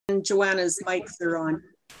and Joanna's mics are on.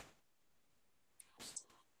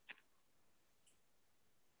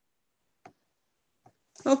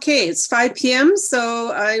 Okay, it's 5 p.m.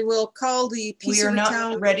 So I will call the Peace of the Town. We are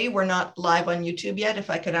not ready. We're not live on YouTube yet.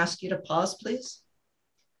 If I could ask you to pause, please.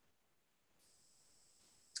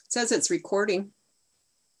 It says it's recording.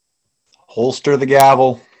 Holster the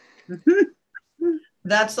gavel.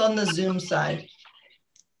 That's on the Zoom side.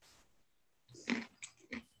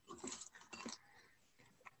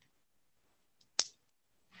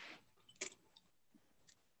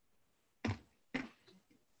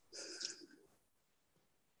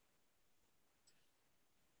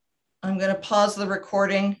 I'm going to pause the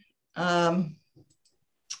recording. And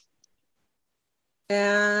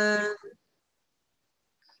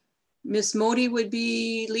Ms. Modi would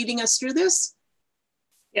be leading us through this.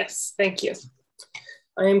 Yes, thank you.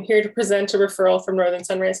 I am here to present a referral from Northern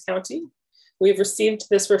Sunrise County. We've received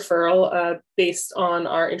this referral based on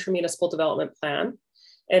our intermunicipal development plan,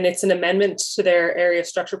 and it's an amendment to their area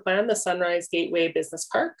structure plan, the Sunrise Gateway Business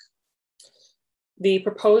Park. The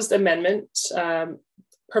proposed amendment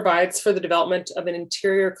provides for the development of an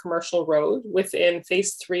interior commercial road within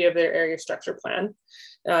phase 3 of their area structure plan.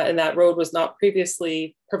 And that road was not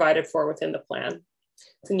previously provided for within the plan.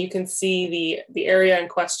 And you can see the area in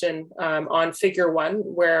question on figure 1,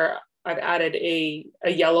 where I've added a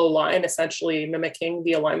yellow line, essentially mimicking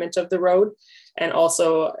the alignment of the road, and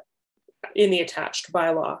also in the attached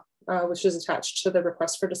bylaw, which is attached to the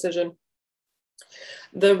request for decision.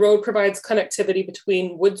 The road provides connectivity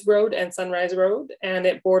between Woods Road and Sunrise Road, and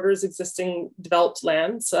it borders existing developed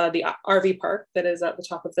lands, the RV park that is at the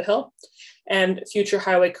top of the hill, and future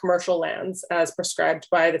highway commercial lands as prescribed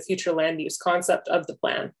by the future land use concept of the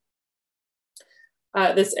plan.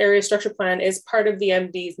 This area structure plan is part of the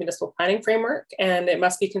MD's municipal planning framework, and it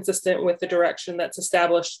must be consistent with the direction that's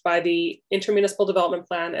established by the intermunicipal development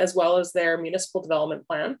plan as well as their municipal development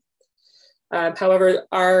plan. However,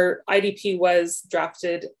 our IDP was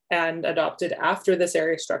drafted and adopted after this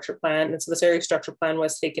area structure plan. And so this area structure plan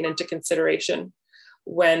was taken into consideration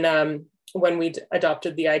when we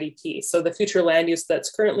adopted the IDP. So the future land use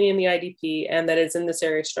that's currently in the IDP and that is in this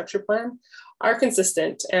area structure plan are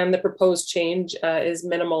consistent, and the proposed change is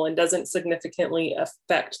minimal and doesn't significantly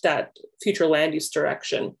affect that future land use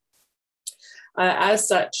direction. As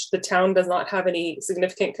such, the town does not have any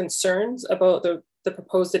significant concerns about the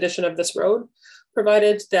proposed addition of this road,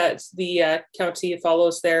 provided that the county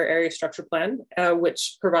follows their area structure plan,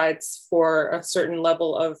 which provides for a certain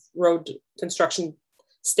level of road construction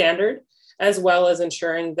standard, as well as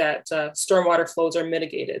ensuring that stormwater flows are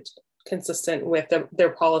mitigated, consistent with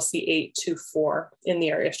their policy 824 in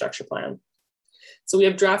the area structure plan. So we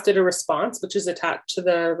have drafted a response, which is attached to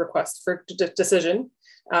the request for decision,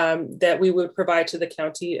 that we would provide to the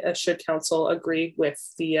county should council agree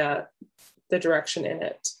with the direction in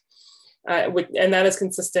it. And that is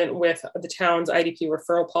consistent with the town's IDP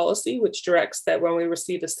referral policy, which directs that when we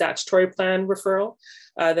receive a statutory plan referral,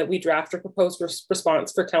 that we draft a proposed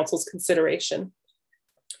response for council's consideration.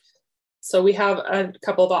 So we have a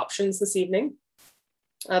couple of options this evening.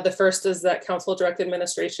 The first is that council direct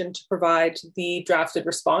administration to provide the drafted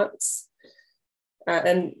response.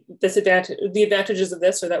 And the advantages of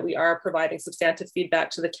this are that we are providing substantive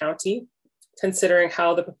feedback to the county, considering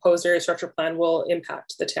how the proposed area structure plan will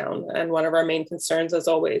impact the town. And one of our main concerns, as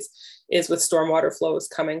always, is with stormwater flows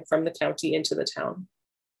coming from the county into the town.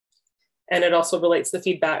 And it also relates the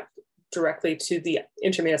feedback directly to the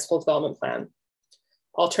intermunicipal development plan.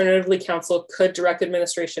 Alternatively, council could direct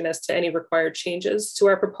administration as to any required changes to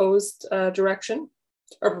our proposed direction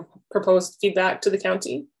or proposed feedback to the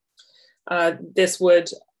county. This would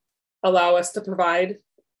allow us to provide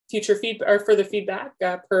future feedback or further feedback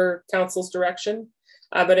per council's direction,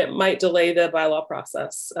 but it might delay the bylaw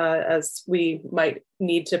process as we might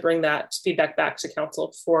need to bring that feedback back to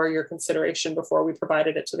council for your consideration before we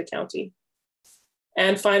provided it to the county.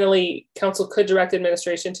 And finally, council could direct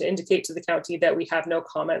administration to indicate to the county that we have no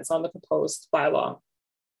comments on the proposed bylaw.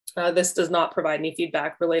 This does not provide any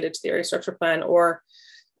feedback related to the area structure plan or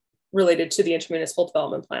related to the intermunicipal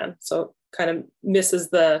development plan. So kind of misses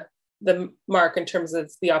the mark in terms of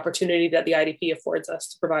the opportunity that the IDP affords us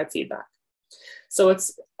to provide feedback. So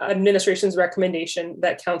it's administration's recommendation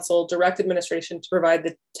that council direct administration to provide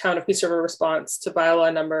the town of Peace River response to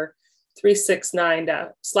bylaw number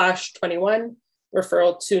 369/21,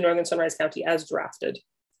 referral to Northern Sunrise County as drafted.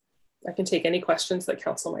 I can take any questions that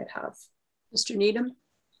council might have. Mr. Needham?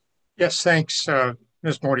 Yes, thanks,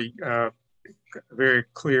 Ms. Morty. Very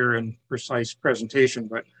clear and precise presentation,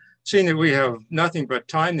 but seeing that we have nothing but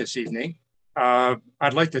time this evening,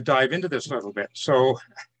 I'd like to dive into this a little bit. So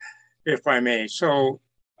if I may, so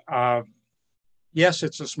Yes,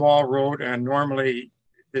 it's a small road, and normally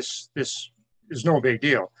this is no big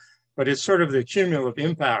deal, but it's sort of the cumulative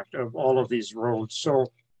impact of all of these roads. So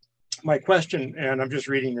my question, and I'm just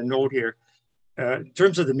reading the note here, in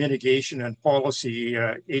terms of the mitigation and policy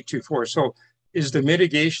 824. So is the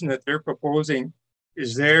mitigation that they're proposing,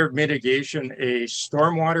 is their mitigation a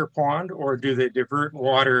stormwater pond, or do they divert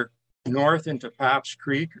water north into Paps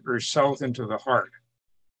Creek or south into the Heart?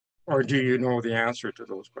 Or do you know the answer to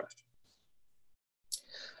those questions?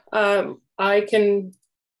 I can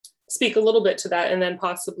speak a little bit to that, and then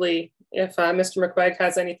possibly if Mr. McBride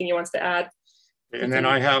has anything he wants to add. And then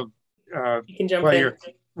I have, you can jump in.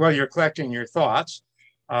 While you're collecting your thoughts,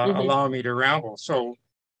 allow me to ramble. So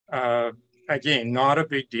again, not a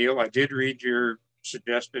big deal. I did read your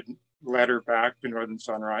suggested letter back to Northern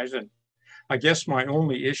Sunrise, and I guess my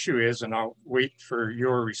only issue is, and I'll wait for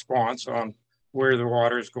your response on where the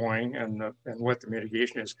water is going and what the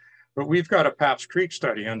mitigation is. But we've got a Paps Creek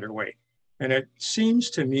study underway. And it seems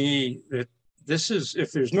to me that this is,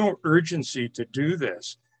 if there's no urgency to do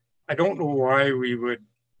this, I don't know why we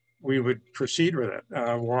would proceed with it.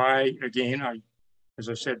 Why, again, as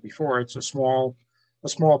I said before, it's a small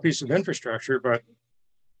piece of infrastructure, but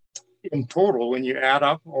in total, when you add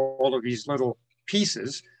up all of these little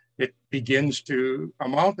pieces, it begins to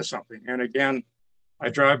amount to something. And again, I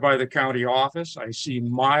drive by the county office, I see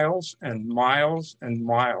miles and miles and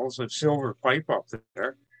miles of silver pipe up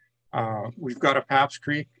there. We've got a Paps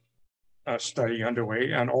Creek study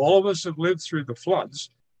underway, and all of us have lived through the floods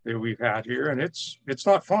that we've had here, and it's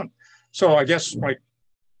not fun. So I guess my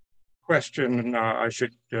question, I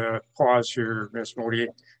should pause here, Ms. Modi.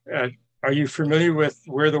 Are you familiar with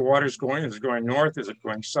where the water's going? Is it going north? Is it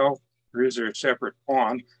going south? Or is there a separate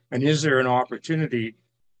pond? And is there an opportunity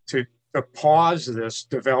to pause this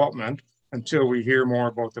development until we hear more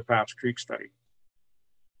about the Paps Creek study?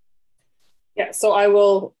 Yeah, so I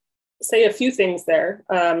will say a few things there.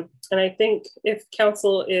 And I think if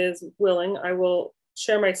council is willing, I will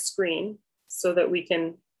share my screen so that we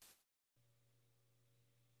can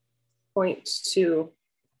point to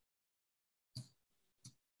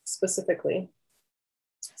specifically.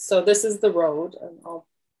 So this is the road, and I'll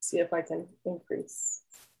see if I can increase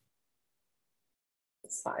the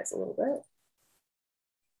size a little bit.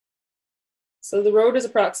 So the road is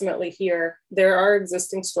approximately here. There are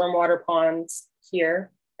existing stormwater ponds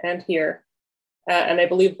here and here. And I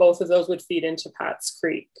believe both of those would feed into Paps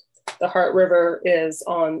Creek. The Heart River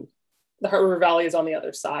Valley is on the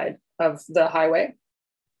other side of the highway.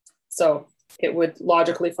 So it would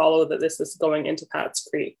logically follow that this is going into Paps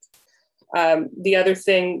Creek. The other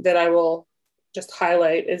thing that I will just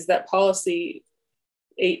highlight is that policy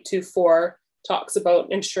 824 talks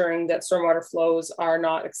about ensuring that stormwater flows are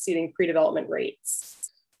not exceeding pre-development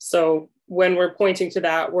rates. So when we're pointing to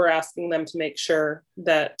that, we're asking them to make sure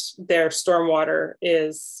that their stormwater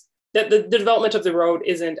that the development of the road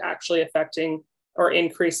isn't actually affecting or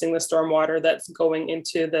increasing the stormwater that's going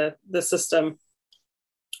into the system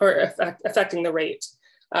or affecting the rate.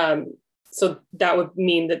 So that would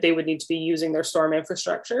mean that they would need to be using their storm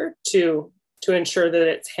infrastructure to ensure that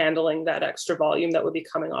it's handling that extra volume that would be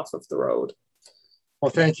coming off of the road.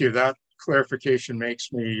 Well, thank you. That clarification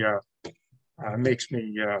makes me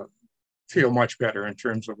feel much better in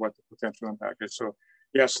terms of what the potential impact is. So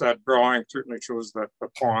yes, that drawing certainly shows the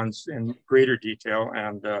ponds in greater detail,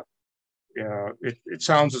 and it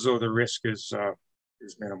sounds as though the risk is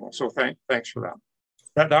minimal. So thanks for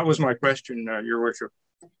that. That was my question, Your Worship.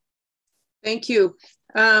 Thank you.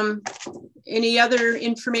 Any other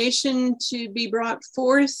information to be brought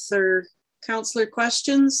forth or councillor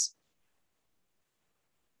questions?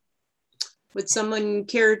 Would someone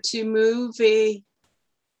care to move a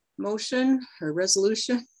motion or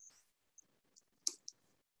resolution?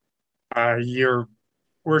 Your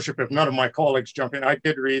Worship, if none of my colleagues jump in, I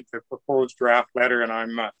did read the proposed draft letter, and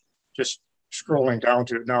I'm just scrolling down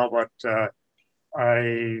to it now, but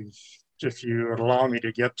if you would allow me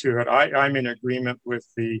to get to it, I'm in agreement with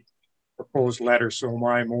the proposed letter. So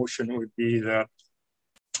my motion would be that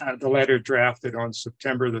the letter drafted on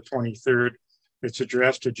September the 23rd, it's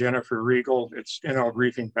addressed to Jennifer Regal. It's in our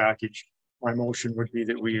briefing package. My motion would be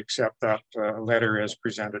that we accept that letter as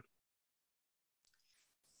presented.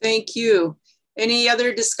 Thank you. Any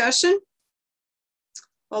other discussion?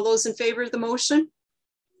 All those in favor of the motion?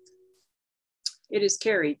 It is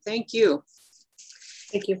carried. Thank you.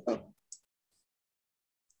 Thank you.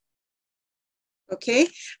 Okay,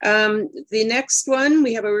 the next one,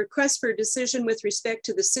 we have a request for a decision with respect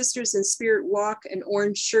to the Sisters in Spirit Walk and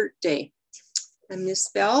Orange Shirt Day. And Ms.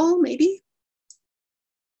 Bell, maybe?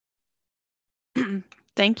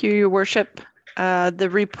 Thank you, Your Worship. The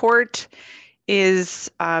report is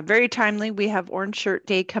very timely. We have Orange Shirt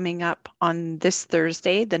Day coming up on this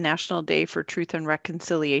Thursday, the National Day for Truth and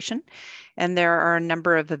Reconciliation. And there are a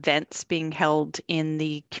number of events being held in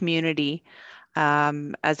the community.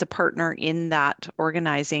 As a partner in that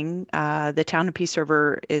organizing, the Town of Peace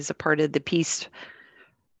River is a part of the Peace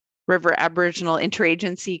River Aboriginal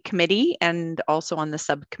Interagency Committee and also on the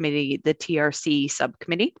subcommittee, the TRC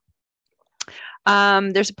subcommittee.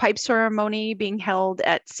 There's a pipe ceremony being held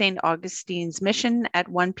at St. Augustine's Mission at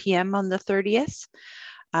 1 p.m. on the 30th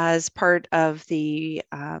as part of the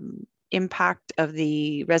impact of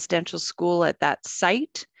the residential school at that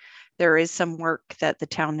site. There is some work that the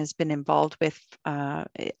town has been involved with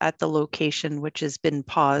at the location, which has been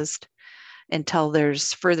paused until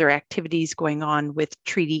there's further activities going on with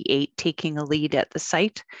Treaty 8 taking a lead at the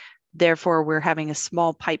site. Therefore, we're having a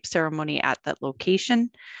small pipe ceremony at that location.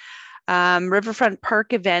 Riverfront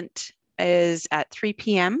Park event is at 3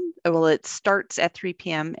 p.m. Well, it starts at 3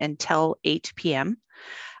 p.m. until 8 p.m.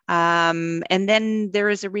 And then there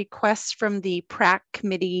is a request from the PRAC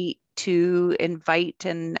committee to invite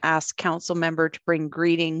and ask council member to bring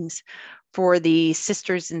greetings for the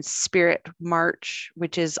Sisters in Spirit March,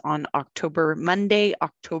 which is on Monday,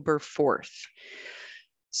 October 4th.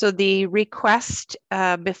 So the request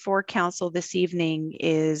before council this evening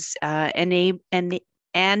is an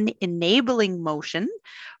enabling motion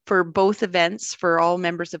for both events for all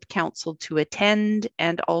members of council to attend,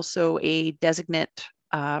 and also a designate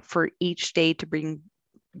for each day to bring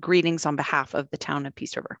greetings on behalf of the Town of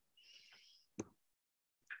Peace River.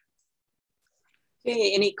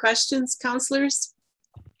 Okay, any questions, councillors?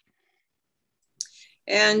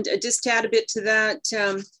 And just to add a bit to that,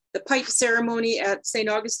 the pipe ceremony at St.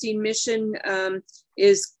 Augustine Mission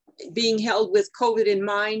is being held with COVID in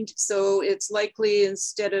mind. So it's likely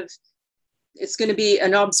it's going to be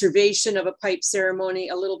an observation of a pipe ceremony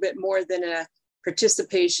a little bit more than a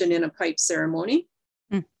participation in a pipe ceremony.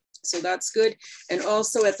 Mm. So that's good. And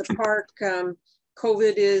also at the park,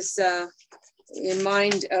 COVID is in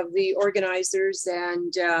mind of the organizers,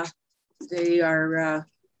 and they are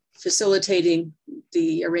facilitating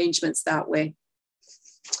the arrangements that way.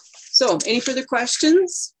 So any further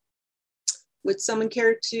questions? Would someone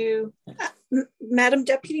care to? Madam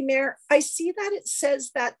Deputy Mayor, I see that it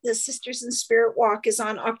says that the Sisters in Spirit Walk is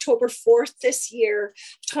on October 4th this year.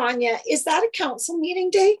 Tanya, is that a council meeting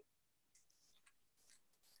date?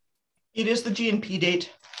 It is the GNP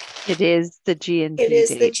date. It is the GNP date. It is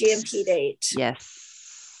the GNP date.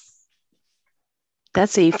 Yes.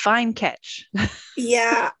 That's a fine catch.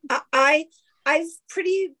 Yeah, I've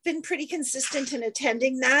been pretty consistent in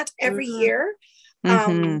attending that every year.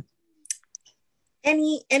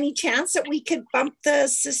 Any chance that we could bump the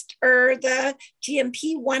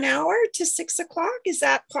GMP 1 hour to 6 o'clock? Is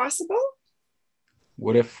that possible?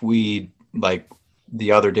 What if we, like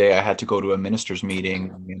the other day I had to go to a minister's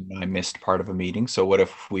meeting and I missed part of a meeting. So what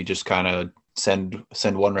if we just kind of send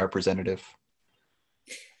one representative?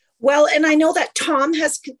 Well, and I know that Tom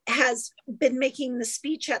has been making the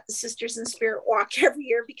speech at the Sisters in Spirit Walk every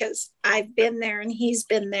year because I've been there and he's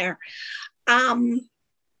been there.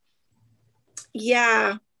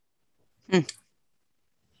 Yeah.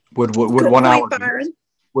 Would 1 hour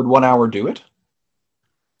would 1 hour do it?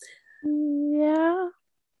 Yeah.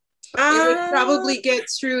 It would probably get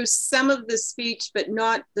through some of the speech, but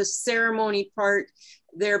not the ceremony part.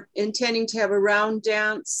 They're intending to have a round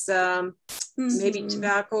dance, maybe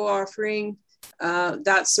tobacco offering,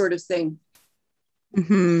 that sort of thing.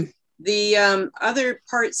 Mm-hmm. The other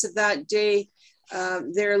parts of that day,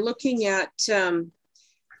 they're looking at,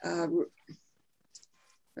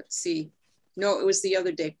 let's see. No, it was the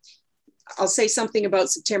other day. I'll say something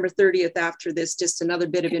about September 30th after this, just another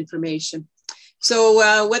bit of information.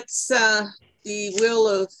 So what's the will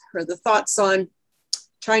of, or the thoughts on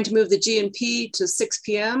trying to move the GNP to 6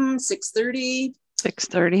 p.m., 6:30?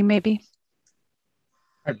 6:30 maybe.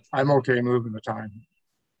 I'm okay moving the time.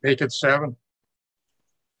 Make it 7.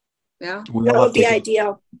 Yeah. That would be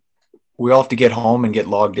ideal. We all have to get home and get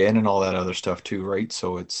logged in and all that other stuff too, right?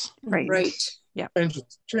 So it's right. Yeah.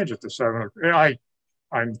 Change it to 7.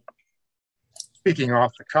 I'm speaking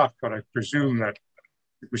off the cuff, but I presume that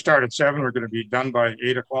if we start at 7, we're going to be done by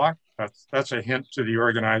 8 o'clock. That's a hint to the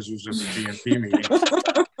organizers of the GNP meeting.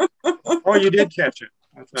 Oh, you did catch it.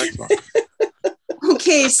 That's excellent.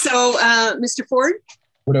 Okay, so Mr. Ford?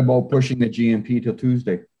 What about pushing the GNP till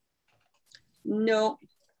Tuesday? No.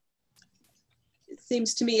 It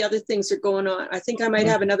seems to me other things are going on. I think I might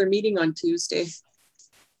have another meeting on Tuesday.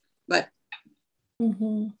 But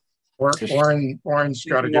Warren's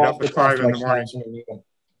got to get up at 5 in the morning.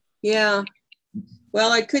 Yeah.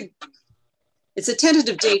 Well, I could it's a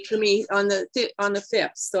tentative date for me on the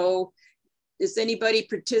 5th. So is anybody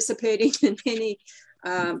participating in any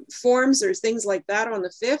forms or things like that on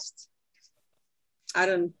the 5th? I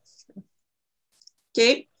don't.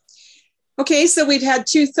 Okay, so we've had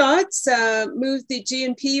two thoughts. Move the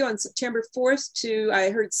GNP on September 4th to, I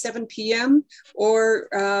heard 7 p.m. or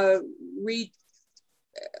redo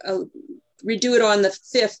it on the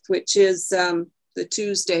 5th, which is the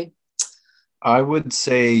Tuesday. I would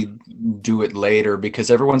say do it later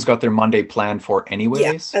because everyone's got their Monday planned for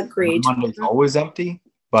anyways. Yeah, agreed. Monday's always empty,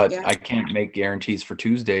 but Yeah. I can't make guarantees for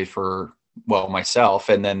Tuesday for, well, myself.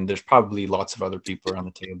 And then there's probably lots of other people around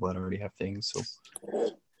the table that already have things. So.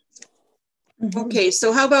 Okay,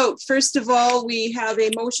 so how about, first of all, we have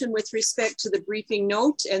a motion with respect to the briefing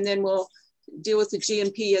note, and then we'll deal with the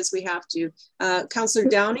GNP as we have to. Councillor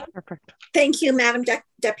Downing? Perfect. Thank you, Madam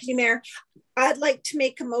Deputy Mayor. I'd like to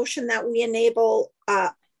make a motion that we enable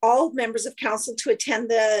all members of council to attend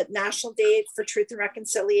the National Day for Truth and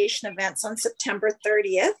Reconciliation events on September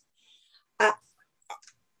 30th.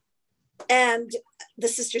 And the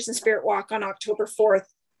Sisters in Spirit Walk on October 4th,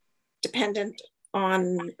 dependent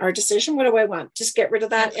on our decision. What do I want? Just get rid of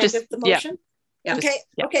that end of the motion? Yeah. Okay,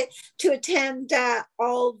 Yeah. okay. To attend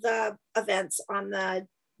all the events on the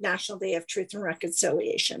National Day of Truth and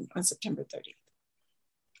Reconciliation on September 30th.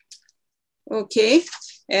 Okay,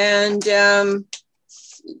 and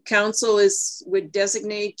council would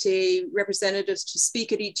designate a representative to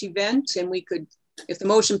speak at each event, and we could, if the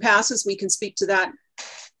motion passes, we can speak to that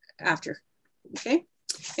after. Okay,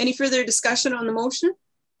 any further discussion on the motion?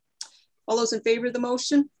 All those in favor of the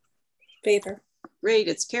motion? Favor. Great,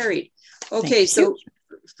 it's carried. Okay, so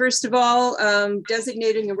first of all,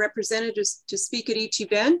 designating a representative to speak at each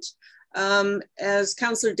event. As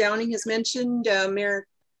Councillor Downing has mentioned, Mayor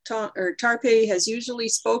Tarpe has usually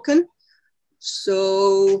spoken.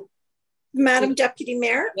 So, Madam Deputy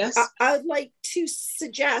Mayor, yes, I would like to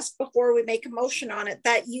suggest before we make a motion on it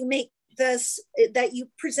that you make this, that you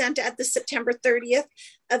present at the September 30th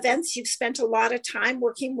events. You've spent a lot of time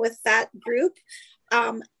working with that group.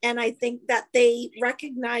 And I think that they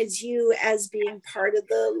recognize you as being part of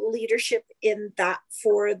the leadership in that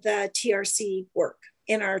for the TRC work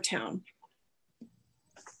in our town.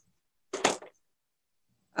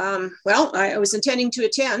 Well, I was intending to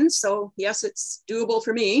attend, so yes, it's doable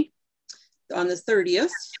for me on the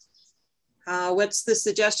 30th. What's the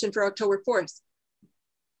suggestion for October 4th?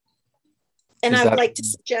 And I would like to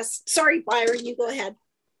suggest, sorry, Byron, you go ahead.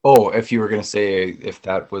 Oh, if you were going to say if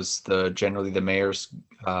that was generally the mayor's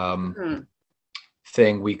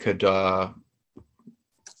thing, we could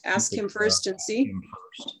ask him first and see.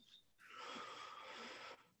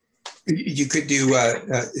 You could do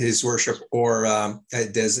his worship or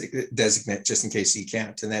designate just in case he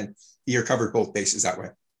can't, and then you're covered both bases that way.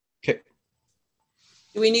 Okay.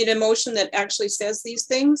 Do we need a motion that actually says these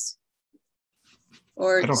things?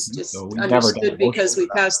 Or it's just understood because we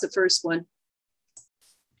passed the first one?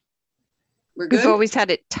 We're good? We've always had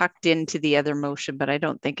it tucked into the other motion, but I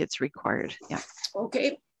don't think it's required. Yeah.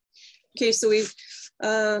 Okay. Okay, so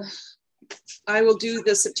I will do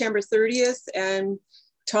the September 30th and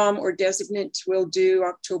Tom or designate will do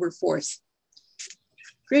October 4th.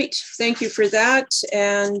 Great, thank you for that.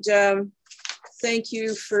 And thank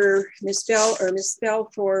you for Ms. Bell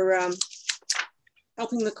for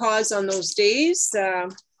helping the cause on those days.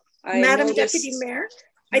 Madam Deputy Mayor,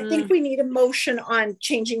 I think we need a motion on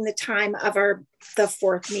changing the time of the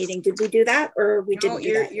 4th meeting. Did we do that or we didn't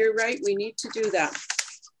do that? You're right, we need to do that.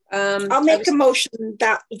 I'll make a motion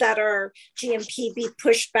that our GMP be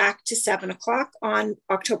pushed back to 7 o'clock on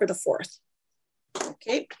October the 4th.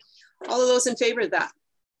 Okay, all of those in favor of that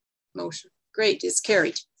motion? Great, it's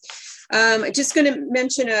carried. I'm just going to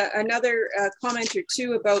mention another comment or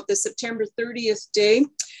two about the September 30th day.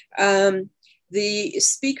 The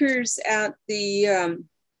speakers at the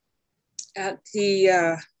I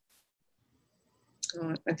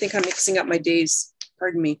think I'm mixing up my days,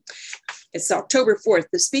 pardon me. It's October 4th.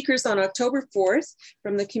 The speakers on October 4th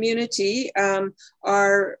from the community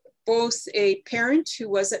are both a parent who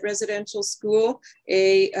was at residential school,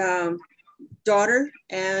 a daughter,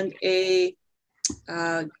 and a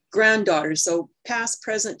granddaughter. So past,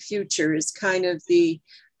 present, future is kind of the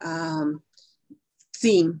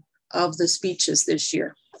theme of the speeches this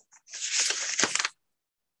year.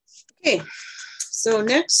 Okay. So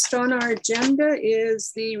next on our agenda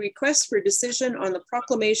is the request for decision on the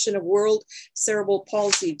proclamation of World Cerebral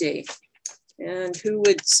Palsy Day. And who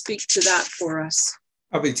would speak to that for us?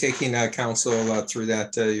 I'll be taking council through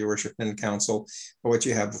that, Your Worship and Council. What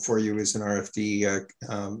you have before you is an RFD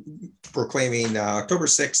proclaiming October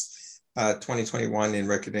 6th 2021 in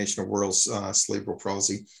recognition of World Cerebral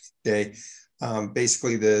Palsy Day.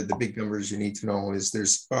 Basically, the big numbers you need to know is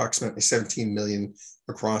there's approximately 17 million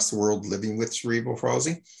across the world living with cerebral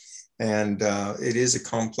palsy. And it is a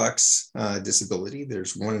complex disability.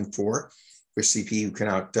 There's 1 in 4 with CP who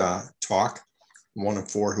cannot talk, 1 in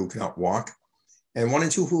 4 who cannot walk, and 1 in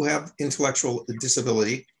 2 who have intellectual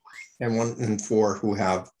disability, and 1 in 4 who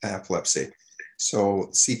have epilepsy. So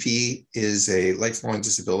CP is a lifelong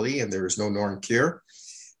disability and there is no known cure.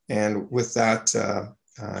 And with that,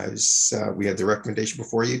 we have the recommendation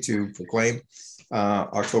before you to proclaim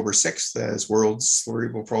October 6th as World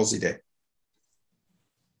Cerebral Palsy Day.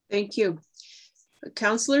 Thank you.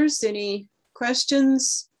 Councillors, any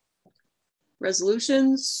questions,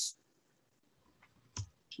 resolutions,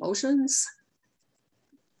 motions?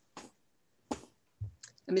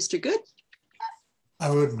 Mr. Good? I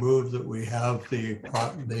would move that we have the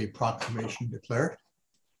proclamation declared.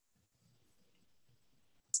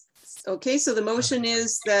 Okay, so the motion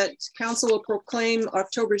is that council will proclaim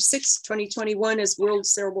October 6th, 2021 as World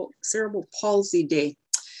Cerebral Palsy Day.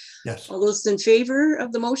 Yes. All those in favor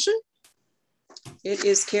of the motion? It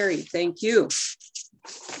is carried. Thank you.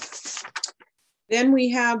 Then we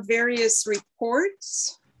have various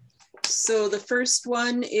reports. So the first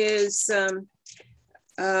one is from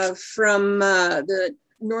the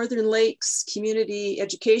Northern Lakes Community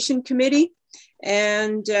Education Committee.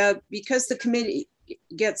 And because the committee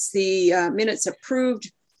gets the minutes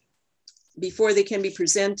approved before they can be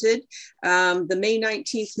presented, the May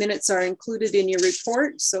 19th minutes are included in your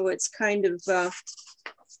report. So it's kind of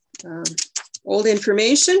old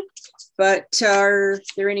information, but are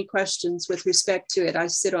there any questions with respect to it? I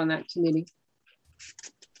sit on that committee.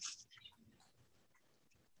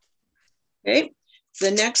 Okay,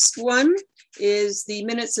 the next one is the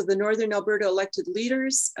minutes of the Northern Alberta Elected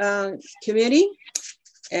Leaders Committee.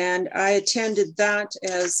 And I attended that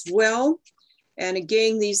as well. And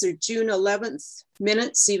again, these are June 11th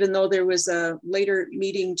minutes, even though there was a later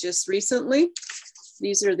meeting just recently.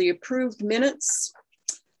 These are the approved minutes.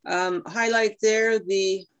 Highlight there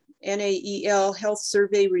the NAEL health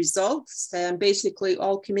survey results, and basically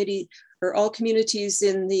all communities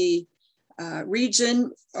in the region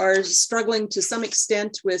are struggling to some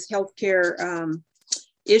extent with healthcare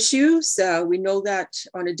issues. We know that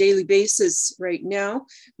on a daily basis right now,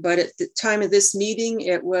 but at the time of this meeting,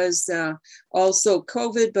 it was also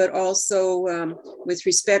COVID, but also with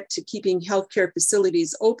respect to keeping healthcare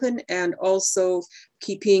facilities open and also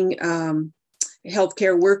keeping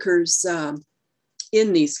healthcare workers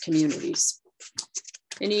in these communities.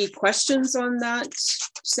 Any questions on that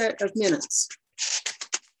set of minutes?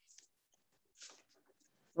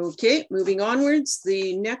 Okay, moving onwards.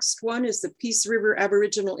 The next one is the Peace River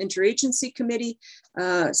Aboriginal Interagency Committee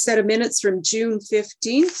set of minutes from June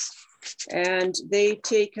 15th, and they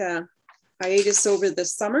take a hiatus over the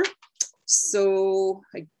summer. So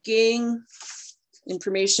again,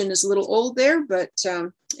 information is a little old there, but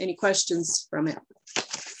any questions from it?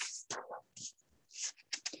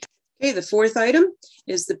 Okay, the fourth item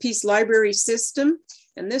is the Peace Library System,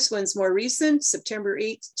 and this one's more recent, September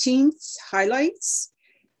 18th highlights.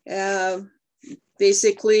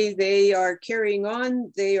 Basically, they are carrying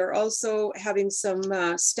on. They are also having some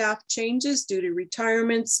staff changes due to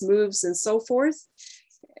retirements, moves, and so forth.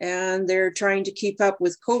 And they're trying to keep up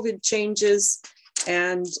with COVID changes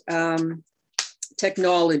and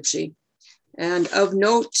technology. And of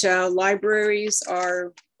note, libraries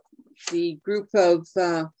are the group of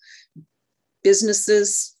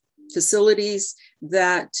businesses, facilities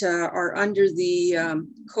that are under the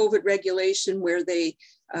COVID regulation where they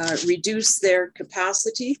reduce their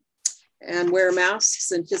capacity and wear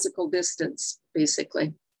masks and physical distance,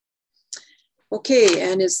 basically. Okay,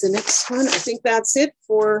 and is the next one? I think that's it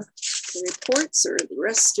for the reports, or the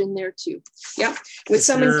rest in there too. Yeah, would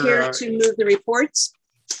someone care to move the reports?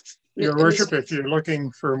 Your Worship, if you're looking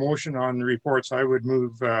for a motion on the reports, I would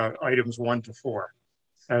move items 1 to 4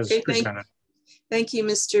 as presented. Thank you,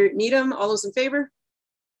 Mr. Needham. All those in favor?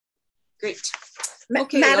 Great.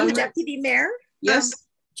 Okay, Madam Deputy Mayor? Yes.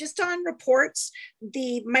 Just on reports,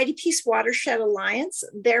 the Mighty Peace Watershed Alliance,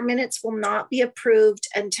 their minutes will not be approved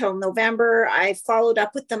until November. I followed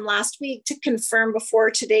up with them last week to confirm before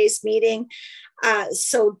today's meeting.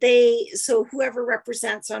 So whoever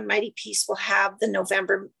represents on Mighty Peace will have the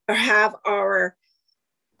November, or have our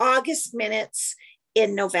August minutes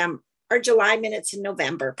in November, or July minutes in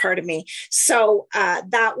November, pardon me. So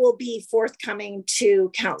that will be forthcoming to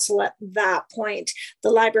council at that point. The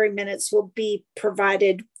library minutes will be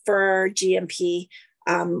provided for our GMP.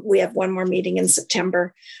 We have one more meeting in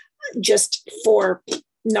September, just for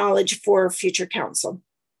knowledge for future council.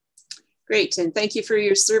 Great, and thank you for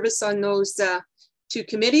your service on those two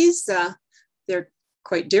committees. They're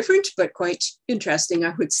quite different, but quite interesting,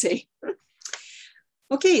 I would say.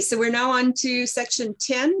 Okay, so we're now on to section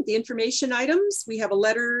 10, the information items. We have a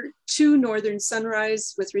letter to Northern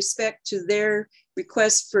Sunrise with respect to their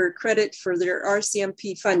request for credit for their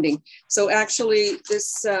RCMP funding. So actually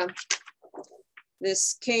this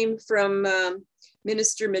came from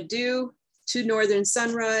Minister Madu to Northern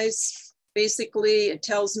Sunrise. Basically, it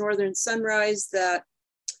tells Northern Sunrise that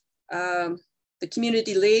the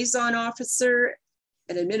community liaison officer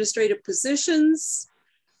and administrative positions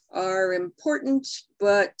are important,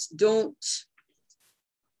 but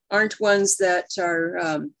aren't ones that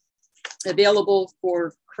are available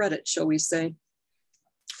for credit, shall we say.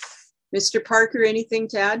 Mr. Parker, anything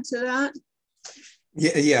to add to that?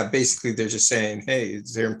 Yeah, basically they're just saying, hey,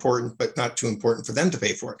 they're important, but not too important for them to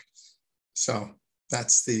pay for it. So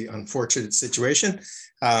that's the unfortunate situation.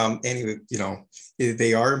 Anyway, you know,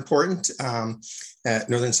 they are important. At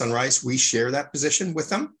Northern Sunrise, we share that position with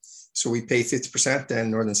them. So we pay 50% and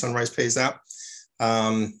Northern Sunrise pays that.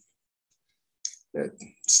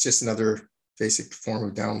 It's just another basic form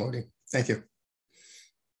of downloading. Thank you.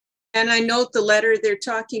 And I note the letter they're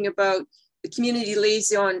talking about the community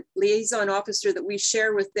liaison officer that we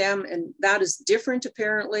share with them, and that is different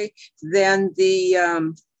apparently than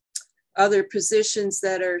the other positions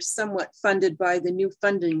that are somewhat funded by the new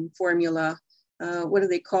funding formula. What are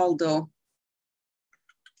they called though?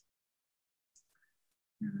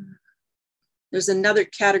 There's another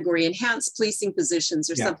category, enhanced policing positions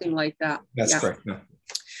or something like that. That's correct. Yeah.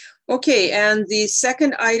 Okay, and the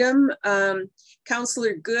second item,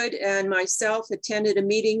 Councillor Good and myself attended a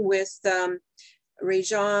meeting with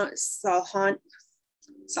Rajan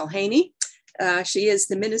Salhani. She is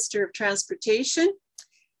the Minister of Transportation.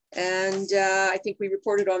 And I think we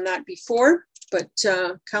reported on that before, but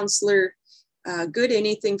Councillor Good,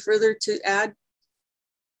 anything further to add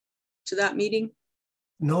to that meeting?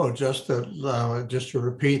 No, just to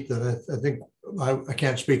repeat that I think I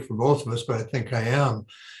can't speak for both of us, but I think I am,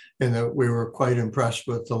 in that we were quite impressed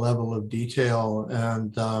with the level of detail.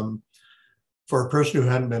 And for a person who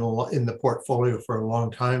hadn't been in the portfolio for a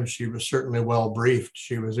long time, she was certainly well briefed.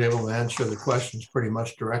 She was able to answer the questions pretty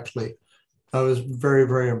much directly. I was very,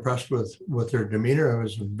 very impressed with her demeanor. I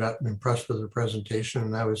was impressed with her presentation,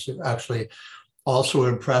 and I was actually also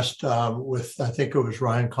impressed with, I think it was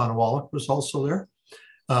Ryan Konowalik was also there.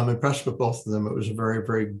 I'm impressed with both of them. It was a very,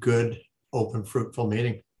 very good, open, fruitful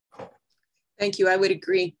meeting. Thank you. I would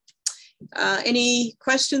agree. Any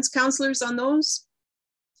questions, councillors, on those?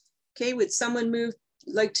 Okay, would someone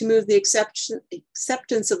like to move the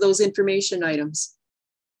acceptance of those information items?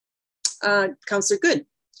 Councillor Good.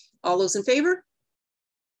 All those in favor?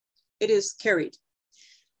 It is carried.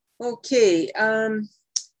 Okay,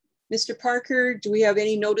 Mr. Parker, do we have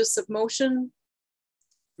any notice of motion?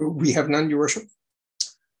 We have none, Your Worship.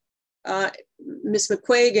 Ms.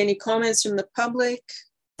 McQuaig, any comments from the public?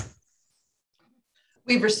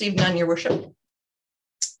 We've received none, Your Worship.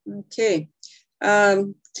 Okay,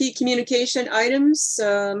 key communication items.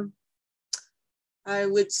 I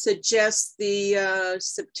would suggest the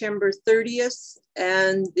September 30th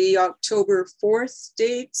and the October 4th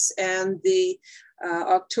dates, and the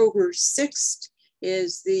October 6th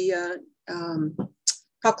is the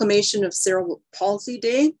proclamation of Cerebral Palsy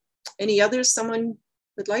Day. Any others someone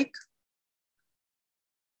would like?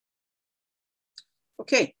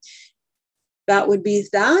 Okay, that would be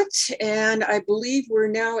that. And I believe we're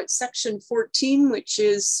now at section 14, which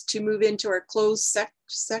is to move into our closed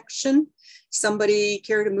section. Somebody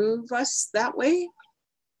care to move us that way?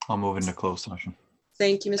 I'll move into closed session.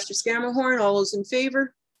 Thank you, Mr. Scammahorn. All those in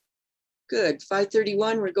favor? Good.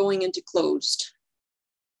 5:31, we're going into closed.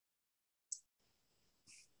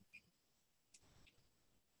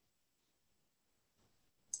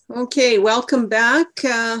 Okay, welcome back.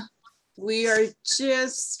 We are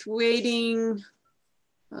just waiting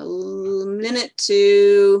a minute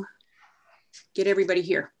to get everybody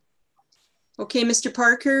here. Okay, Mr.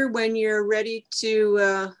 Parker, when you're ready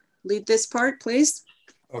to lead this part, please.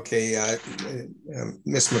 Okay,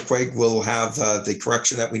 Ms. McQuaig will have the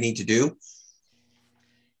correction that we need to do.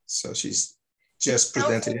 So she's just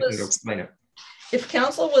presented it and it'll explain it. If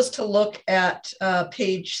council was to look at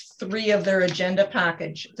page 3 of their agenda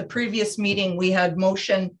package, the previous meeting, we had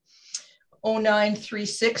motion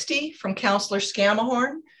 09360 from Councillor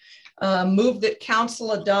Scammahorn. Move that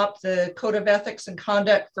council adopt the Code of Ethics and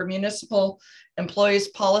Conduct for Municipal Employees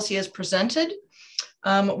policy as presented.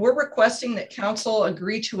 We're requesting that council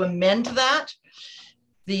agree to amend that.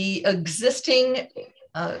 The existing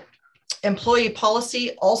employee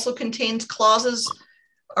policy also contains clauses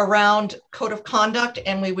around code of conduct,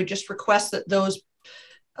 and we would just request that those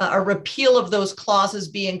a repeal of those clauses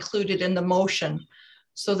be included in the motion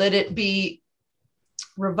so that it be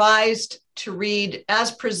revised to read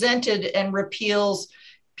as presented and repeals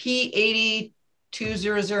P80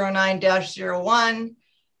 2009-01,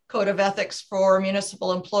 Code of Ethics for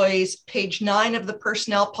Municipal Employees, page 9 of the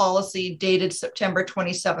personnel policy dated September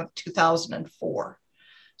 27th, 2004.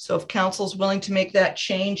 So if council's willing to make that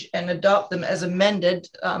change and adopt them as amended,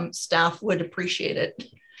 staff would appreciate it.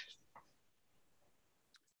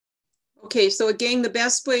 Okay, so again, the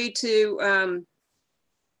best way to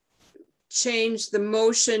change the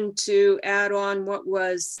motion to add on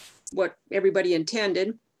what everybody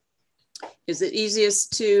intended, is it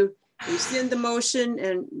easiest to rescind the motion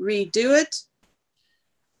and redo it?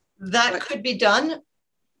 That could be done.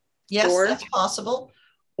 Yes, or, that's possible.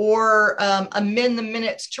 Or amend the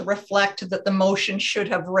minutes to reflect that the motion should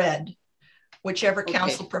have read, whichever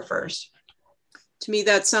council prefers. To me,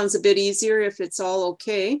 that sounds a bit easier if it's all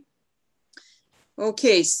okay.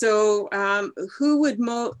 Okay, so who would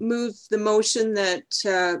move the motion that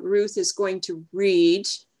Ruth is going to read?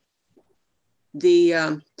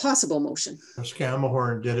 The possible motion.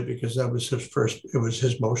 Scamahorn did it because that was his first, it was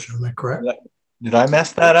his motion, am I correct? Did I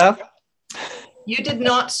mess that up? You did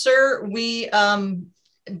not, sir. We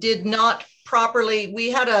did not properly,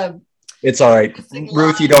 we had a... It's all right.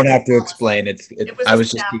 Ruth, you don't have to explain. It was I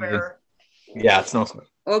was just error. Yeah, it's no sweat.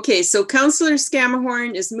 Okay, so Councillor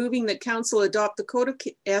Scamahorn is moving that council adopt the Code of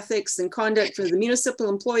Ethics and Conduct for the Municipal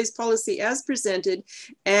Employees Policy as presented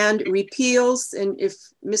and repeals, and if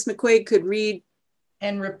Ms. McQuaig could read.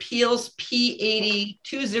 And repeals P80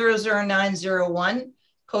 2009-01,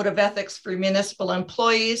 Code of Ethics for Municipal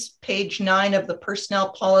Employees, page 9 of the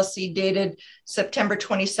personnel policy dated September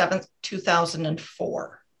 27th,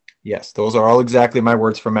 2004. Yes, those are all exactly my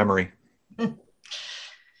words from memory.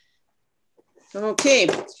 Okay,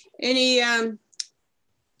 any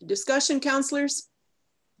discussion, councillors?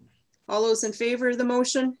 All those in favor of the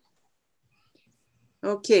motion?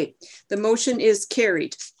 Okay, the motion is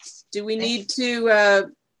carried. Do we need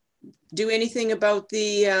to do anything about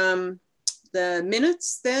the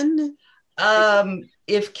minutes then?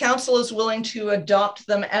 If council is willing to adopt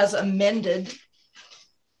them as amended,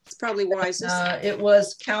 it's probably wisest. It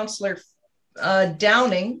was Councillor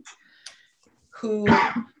Downing who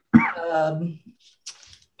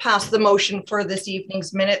passed the motion for this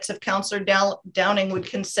evening's minutes. If Councillor Downing would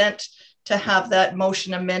consent to have that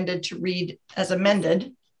motion amended to read as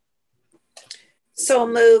amended. So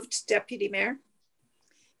moved, Deputy Mayor.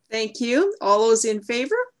 Thank you. All those in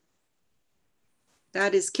favor?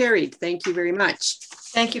 That is carried. Thank you very much.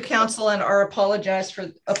 Thank you, Council, and our apologies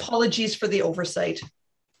for the oversight.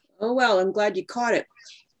 Oh, well, I'm glad you caught it.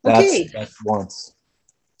 Okay. That's once.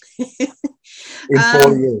 In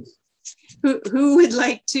 4 years. Who would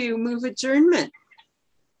like to move adjournment?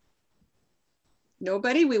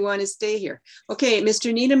 Nobody? We want to stay here. Okay,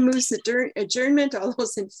 Mr. Needham moves adjournment. All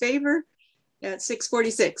those in favor at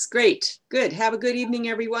 6:46. Great. Good. Have a good evening,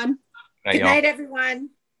 everyone. Good night, everyone.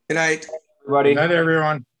 Good night. Everybody. Good night,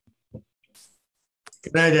 everyone.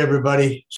 Good night, everybody.